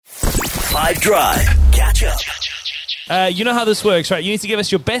5 Drive. Catch up. You know how this works, right? You need to give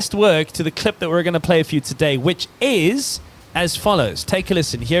us your best work to the clip that we're going to play for you today, which is as follows. Take a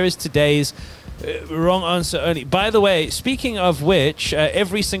listen. Here is today's wrong answer only. By the way, speaking of which,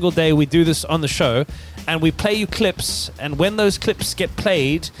 every single day we do this on the show, and we play you clips, and when those clips get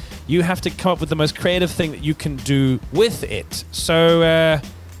played, you have to come up with the most creative thing that you can do with it. So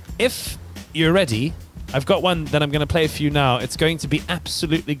if you're ready, I've got one that I'm going to play for you now. It's going to be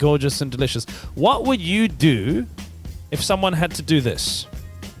absolutely gorgeous and delicious. What would you do if someone had to do this?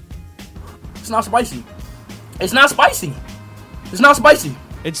 It's not spicy. It's not spicy. It's not spicy.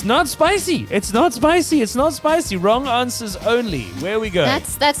 It's not spicy. It's not spicy. It's not spicy. Wrong answers only. Where we go?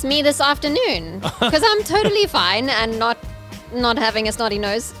 That's me this afternoon. Because I'm totally fine and not having a snotty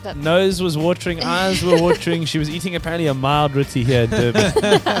nose. Nose was watering. Eyes were watering. She was eating apparently a mild roti here in Durban.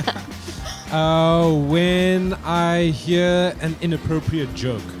 When I hear an inappropriate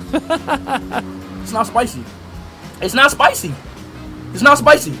joke. It's not spicy. It's not spicy. It's not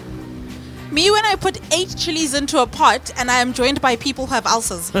spicy. Me when I put 8 chilies into a pot and I am joined by people who have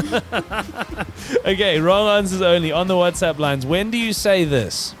ulcers. Okay, wrong answers only on the WhatsApp lines. When do you say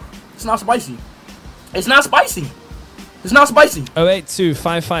this? It's not spicy. It's not spicy. It's not spicy. 082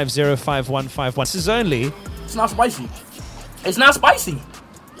 550 5151. This is only. It's not spicy. It's not spicy.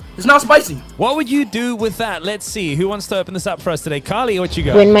 It's not spicy. What would you do with that? Let's see. Who wants to open this up for us today? Carly, what you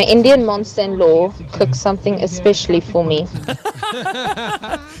got? When my Indian monster-in-law cooks something especially for me.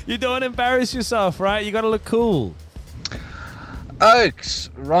 You don't want to embarrass yourself, right? You got to look cool. Oaks,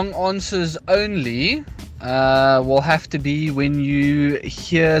 wrong answers only will have to be when you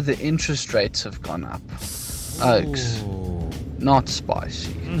hear the interest rates have gone up. Oaks, not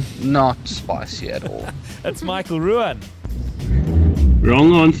spicy. Not spicy at all. That's Michael Ruan.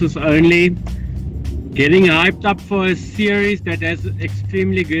 Wrong answers only. Getting hyped up for a series that has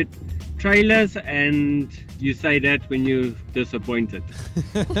extremely good trailers, and you say that when you're disappointed.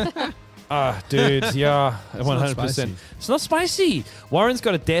 Dude, yeah, 100%. It's not spicy. Warren's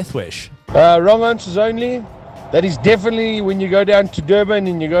got a death wish. Wrong answers only. That is definitely when you go down to Durban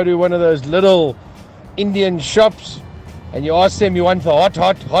and you go to one of those little Indian shops and you ask them you want the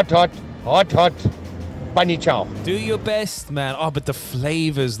hot bunny chow. Do your best, man. Oh, but the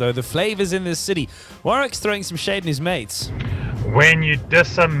flavors, though. The flavors in this city. Warwick's throwing some shade in his mates. When you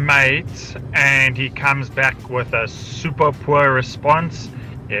diss a mate and he comes back with a super poor response,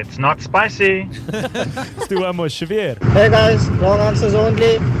 it's not spicy. Let's do one more. Shavir. Hey guys, wrong answers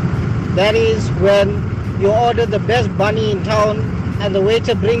only. That is when you order the best bunny in town and the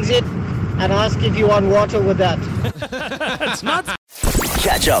waiter brings it and asks if you want water with that. It's not.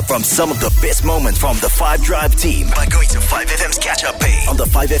 Catch up from some of the best moments from the 5 Drive team by going to 5FM's catch up page on the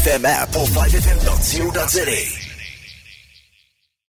 5FM app or 5FM.co.za.